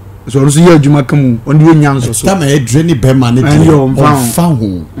so ono so ye adwuma kamu ono di onya nso so time e drain be man ne de on fa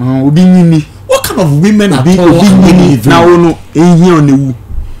ho obi nyini what kind of women are obi nyini na ono ehia onewu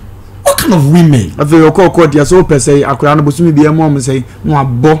what kind of women after okọ dia so pese akura no bosumi bia mo say no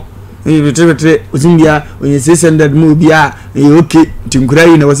abo retre ozimbia onye 600 mu bia okay tinkura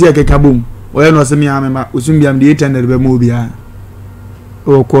yi na wasi akeka bom oye no se mi amema ozimbia mde 800 be mu bia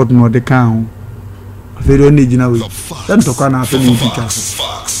o court no de kan afero ni jina we dan to kana afero ni teacher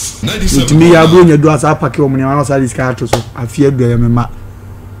Itimi ya bro nya do asa pake omo ne ma asa diska ato so afie do ya mema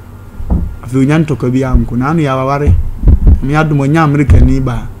afi onyan to ka bi am ko na anu ya waware me adum onya America ni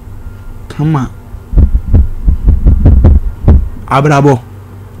ba kama abrabo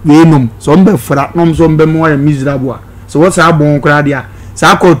we nom so mbe fra nom so mbe mo ya miserable so what say abon kra dia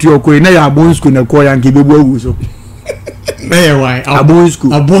sa akọtu okoi na ya abon school na ko ya nke bebu agu so na ya why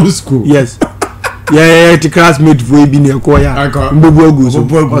abon school yes yeah the classmate for bi na ko ya bebu agu so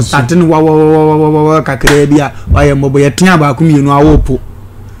o starting wa kakra bia wa ya mbo ya tia ba ku mienu awopo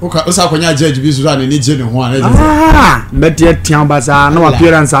o sa kwanya judge bi so na ni je ne ho mbeti tia ba sa na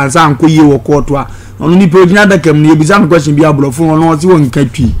appearance ansa anko yi wo court a onu ni pejina da kam ni ebisa question bi abrofo ono ti won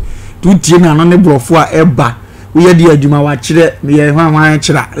katwi tu tie na no ne brofo a eba we di adwuma wa kire me ye hwan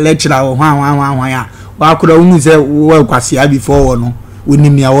kira lecturer wo hwan ya wa kura unu se wo kwase abi fo wo no woni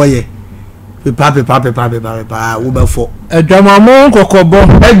mi awoye pepa wo be fo adwama mo kokobo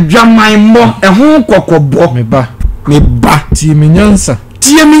adwama mo ehun kokobo me ba tie me nyansa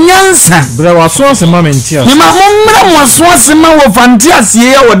bra wa so asema mentia ni ma mo mra mo so asema wo fantiase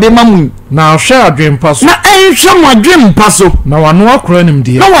ye wo de mamu na hwe adwempa so na enhwe mo adwempa so na wano akora nim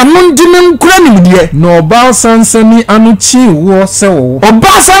de na wano ndime nkora nim de na oba sansani anu chi wo se wo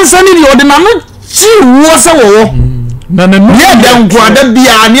oba sansani de ode na anu chi wo se wo na na nu ye dankwa da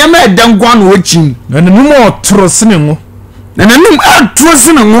bia ne ma dankwa no chi na nu mo otoro sene ngo na nu atoro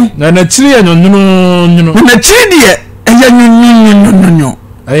sene ngo na chiri anyonyunu na chiri de eya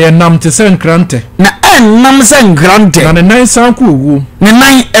eye nam te se nkrante na nam se nkrante na ne nan san ko wu ne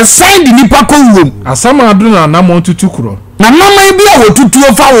nan esan di nipa ko wu asama adu na nam tutu kuro na mama bi a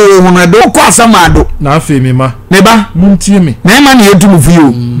wotutuo fa wo na do ko asama adu na afi mi ma ne ba muntie me na ma ne etum fi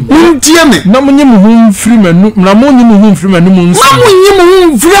o muntie me na munye mu hu mfiri manu na munye mu hu mfiri manu mu nsa na munye mu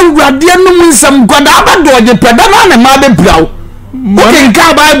hu mfiri awurade anu mu nsam kwada abado je peda na ne ma be brawo okay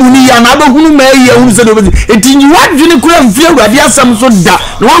ka bible ni ya na abahunu ma ye hu se do be etinyi wadwene kura mfiri awurade asam so da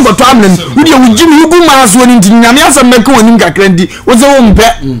na wango to amlen wudi wugimi ugu ma so ni nyame asam meka woni nkakra ndi wo se wo mpe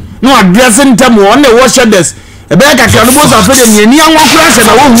no address ntam wo ne wo shedes ebe kakra no bo so afede ni ani anwo kura se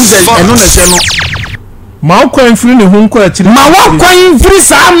na wo hu se eno na se no ma kwan firi ne hu nkwa chiri ma wa kwan firi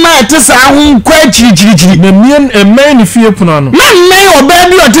sa ma ete sa hu nkwa chiri na mien emman ni fie puna no na mmen oba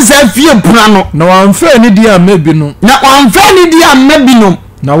bi o te sa fie puna no na wanfa ni dia mabi no na wanfa ni dia mabi no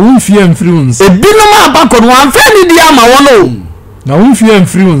na wo mfie mfiri unsa ebinom abakọ no wanfa ni dia ma wo no na wo mfie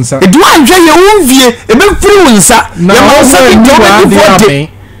mfiri unsa edu anhwe ye wo mfie ebe firi unsa ye ma so bi to be fode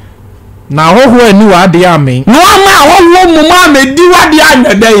na hoho ani wa de amen no ama hoho mu ma medi wa de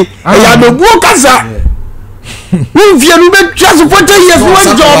anadai ya bebu kasa mfie no be twaso 40 years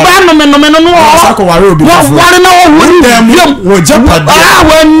wo joba no me no sako ware obi wo ware na wo japade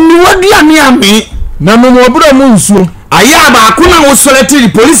wa ni wadiani amen na no mo bra mu nsuo aya ba ko na wo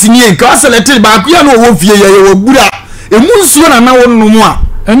select police ni en ka select ba ko ya no wo fie ye wo bura emu nsuo na wo no mu a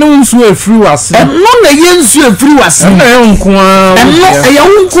eno nsuo efiri wase eno na ye nsuo efiri wase eno ye nkoa eno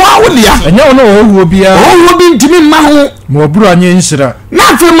ye nkoa wo dia enye wo no wo bia wo bi ntimi ma ho mo bura nye nshira na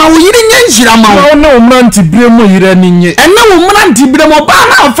fe ma wo yiri nye nshira ma wo na wo mranti bire mo yira ni nye eno wo mranti bire mo ba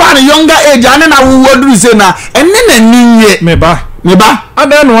na fa ne younger age ane na wo woduru se na ene na ninye me ba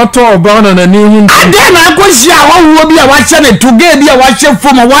ada no wato oba na ni hu ada na akohia wo bi a wa hye ne tuge bi a wa hye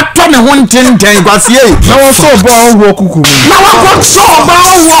fom wato ne ho ntenten kwase na wo so oba wo kukum na wa so oba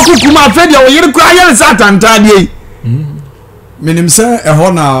wo kukum afedi o yiri kwa yiri satantade menim se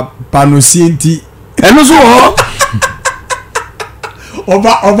eho na panosienti eno so ho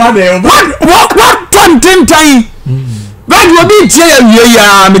oba de what tontentan bagi obi tie ya wie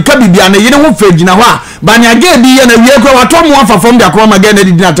ya meka bibia na yire ho fagina ho a ba ne age bi ya na wie kwa wato mo afa fom de akoma ga na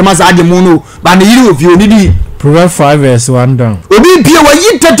didi na temasa age mo no ba ne yire ofie onidi Proverbs 5:1 down obi pie wa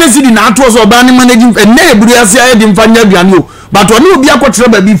yi tetesi di na ato so ba ne managing na eburu ase aye di mfanya aduane o but oni obi akotre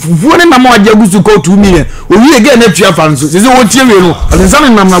ba bi fufuo ne na ma waje gusu ko 2 million owi ege na tua fa nso sese wo tie we no nsame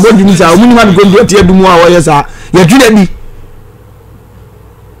nam na bodi ni sa omuni ma ko ndu tie dumu a wo ye sa ya twina bi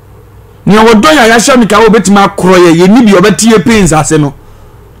ni odo ya hye mi ka wo betima akro ye ni bi obetie pains ase no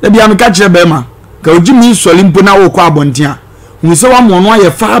da bia me ka kire be ma ka ojimi soli mpo na wo kwa abontia hu se wa mo no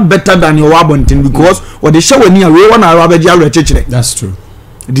aye far better than your abontin because what the show ni a we wona ara be dia kire that's true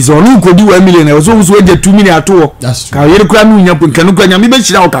it is only kodi 1 million e so so je 2 million ato ka yere kura nu nya nkanu kwa nya me be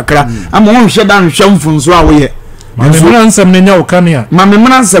hira o kakra ama won hwe dan hwe mfunso a wo ye Mamemra nsem ne nya wo kania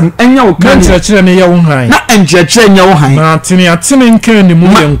mamemra nsem enya wo kania nkyerɛkyerɛ ne ya wo han na nkyerɛkyerɛ nya wo han na atene nkan ne mu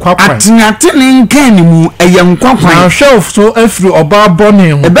ye nkwakwan atene nkan ne mu ye nkwakwan na hwɛ so afiri oba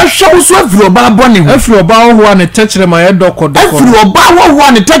bɔne ho ebe hwɛ so afiri oba bɔne ho afiri oba ho a ne tɛkyerɛ ma ye dɔkɔdɔkɔ afiri oba ho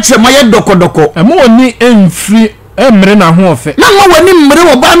a ne tɛkyerɛ ma ye dɔkɔdɔkɔ ɛmo oni emfiri Emre na ho ofe. Na no wani mmere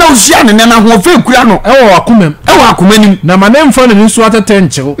wo ba na ohia ne na ho ofe kura no. Ewo akomam. Ewo akomanim. Na manemfa ne nisu atata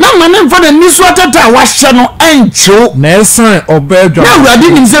nchew. Na manemfa ne nisu atata wa hye no enchew. Na esan oba adwa. Na urade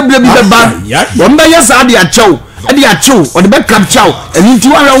nim se bra bi beba. Womba yesa ade achew. Ade achew, ode be capture. Eni nti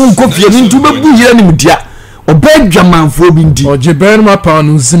wa wo nkofie, eni nti be bu yire nim dia. Oba adwa manfo bi ndi. Oje ben ma pa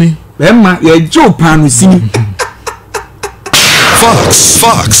no sini. Be ma ye jew pa no sini.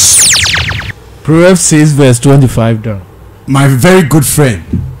 Fox. Proverbs 6 verse 25 down. My very good friend,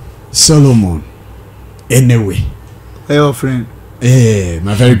 Solomon. Anyway. Hey, your friend. Hey,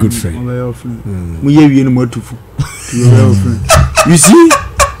 my very good friend. My your friend. You see?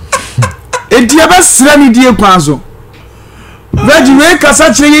 Enti aba sira ni die kwanzo. Virgin we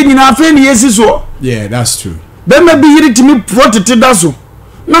kasa kire ye nyina afa ni yesi so. Yeah, that's true. Be ma bi yiri timi protect da so.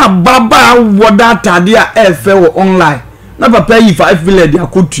 Na baba woda atade a efe wo online. Na papa yi 5 village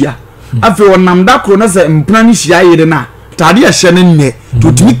akotua. Afi wonam da kro na se mpna ni hia yire na. Tade a hye ne nne.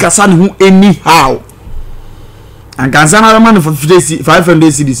 To timi kasa ne ho anyhow. And Gansana man for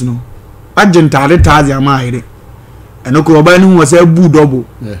 500 cities no. Agent tade tazi ama yire. Eno ko oba ni ho se bu double.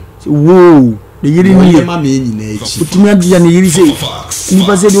 Yeah. Whoa. The yiri ni ma me nyina echi. Utimi adia ne yiri se. Ni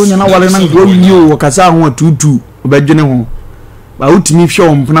pa se de onya na wale na ngo wi o kasa ho tutu obadwene ho. Ba utimi hwe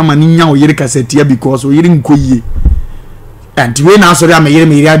o mpna ma ni nya o yiri kasetia because o yiri nkoyie. Anti we na sorry am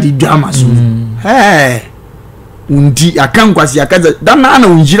yiri adi drama so. Hey. Undi akankwasi akaza dana na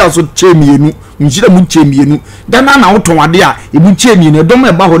unjira so chemienu unjira mu chemienu dana na woton ade a e mu chemienu edom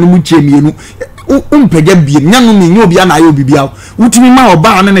e ba ho ne mu chemienu umpege bie nyanu ni nyo bia na ayo bibia utimi ma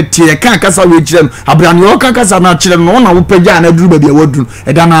oba ne ne tie kan kasa we kire no abrane o kan kasa na kire no na wo pege na duru ba bia waduru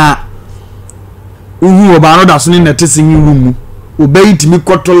e dana uhu oba no da so ni netesin room obeyi timi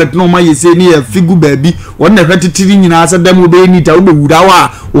ko toilet no ma yese ni e figu baabi won na hwetitiri nyina asa dem obeyi ni ta wo be wura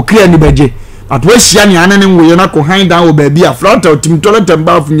wa o kire ni beje atwa hia ni anane nwoye na ko han dan wo baabi a front o timi toilet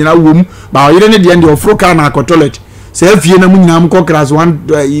mba fu nyina wom ba o yire ne de o fro car na ko toilet se afie na mu nyina am ko class one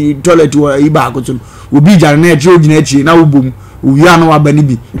toilet wo iba ko so obi jare na e je ogina echi na wo bom owi anu wa ba ni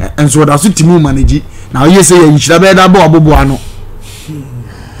bi enso da so timi manage na o yese ye nhira be da ba obobo ano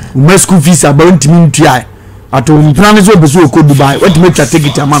o school fees about timi ntua ato mpran so beso ko Dubai what make ta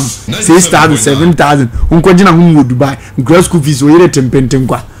ticket amam 6,000 7,000 unko gina hu Dubai grad school fees o yire tempenten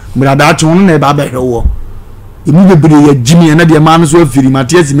kwa murada acho no na ba ba hwo emu bebre ya jimi na de ma no so afiri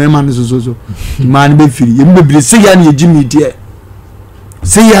Matias mema no so ma no be firi emu bebre se ya na ye jimi tie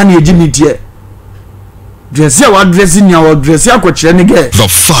se ya na ye jimi tie dress ya wa dress ni wa dress ya ko kire ni ge The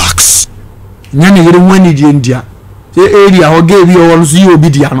Fox. nya ne yire wani die ndia se area ho ge bi o won so yi obi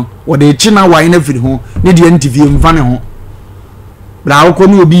dia no wo de chi na wa ina firi ho ne de ntivie mfa ne ho bra wo ko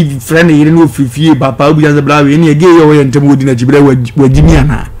no obi friend yire no ofifie papa obi ya ze bra we ne ge ye wo ye ntem odi na jibra wa jimi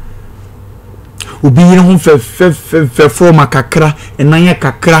ana obi yire ho fe forma kakra enanya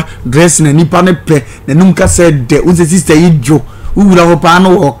kakra dress na nipa ne pe na num ka se de unse sister yijo uwura ho pa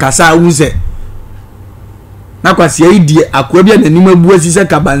no o kasa unse na kwasi aidie akwa bia na nim abu asise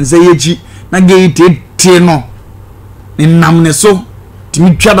kabanse yechi na ge tete no ninam ne so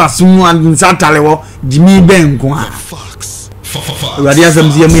timi twada sumu ansa talewo jimi benko a urade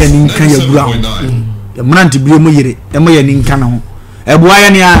azamzi yemu ya ninka ya bura ho ya mranti bire mu yire emu ya ninka na ho eboa ya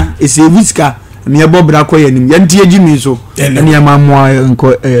ne a eseviska me bobra ko ya nim ya ntie jimi so ene ya mamwa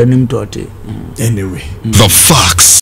nko nim tote Anyway. The Fox.